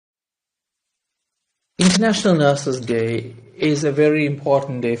International Nurses Day is a very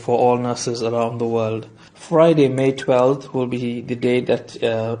important day for all nurses around the world. Friday, May 12th will be the day that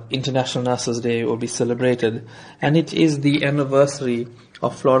International Nurses Day will be celebrated, and it is the anniversary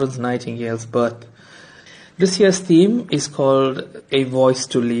of Florence Nightingale's birth. This year's theme is called A Voice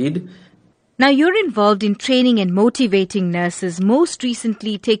to Lead. Now, you're involved in training and motivating nurses, most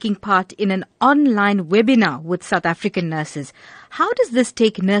recently taking part in an online webinar with South African nurses. How does this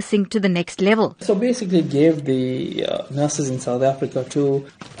take nursing to the next level? So basically it gave the nurses in South Africa to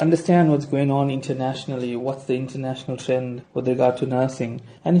understand what's going on internationally, what's the international trend with regard to nursing.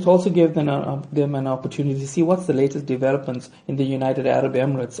 And it also gave them an opportunity to see what's the latest developments in the United Arab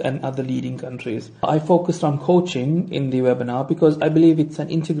Emirates and other leading countries. I focused on coaching in the webinar because I believe it's an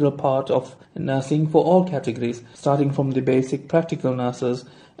integral part of nursing for all categories, starting from the basic practical nurses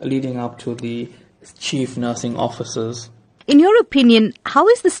leading up to the chief nursing officers. In your opinion, how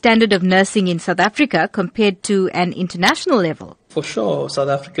is the standard of nursing in South Africa compared to an international level? For sure, South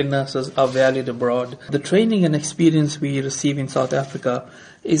African nurses are valued abroad. The training and experience we receive in South Africa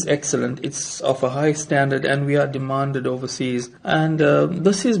is excellent. It's of a high standard and we are demanded overseas. And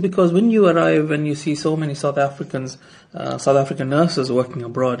this is because when you arrive and you see so many South African nurses working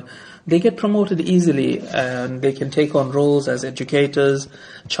abroad, they get promoted easily and they can take on roles as educators,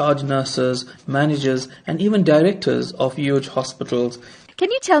 charge nurses, managers, and even directors of huge hospitals. Can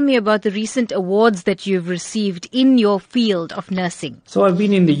you tell me about the recent awards that you've received in your field of nursing? So I've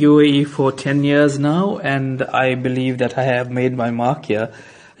been in the UAE for 10 years now, and I believe that I have made my mark here.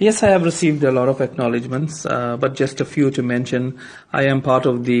 Yes, I have received a lot of acknowledgements, but just a few to mention. I am part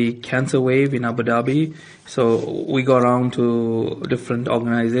of the cancer wave in Abu Dhabi. So we go around to different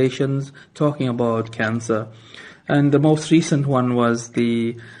organizations talking about cancer. And the most recent one was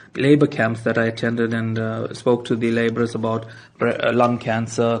the labor camps that I attended and spoke to the laborers about lung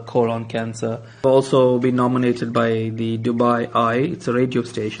cancer, colon cancer. I've also been nominated by the Dubai Eye, it's a radio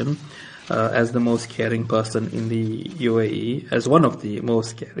station, as the most caring person in the UAE, as one of the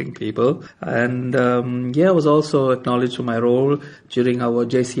most caring people. And I was also acknowledged for my role during our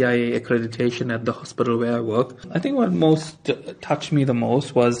JCIA accreditation at the hospital where I work. I think what most touched me the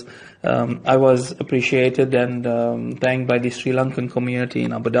most was I was appreciated and thanked by the Sri Lankan community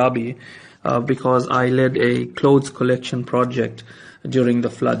in Abu Dhabi because I led a clothes collection project during the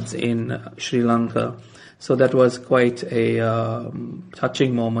floods in Sri Lanka. So that was quite a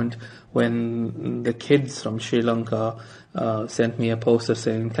touching moment when the kids from Sri Lanka sent me a poster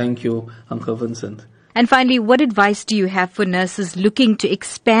saying, "Thank you, Uncle Vincent." And finally, what advice do you have for nurses looking to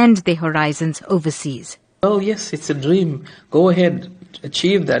expand their horizons overseas? Well, yes, it's a dream. Go ahead,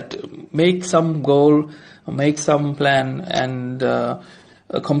 achieve that. Make some goal, make some plan, and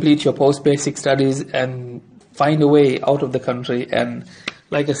complete your post-basic studies and find a way out of the country. And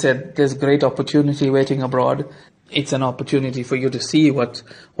like I said, there's great opportunity waiting abroad. It's an opportunity for you to see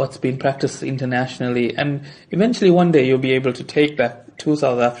what's been practiced internationally. And eventually one day you'll be able to take back to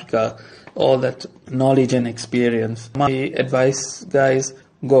South Africa all that knowledge and experience. My advice, guys,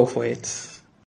 go for it.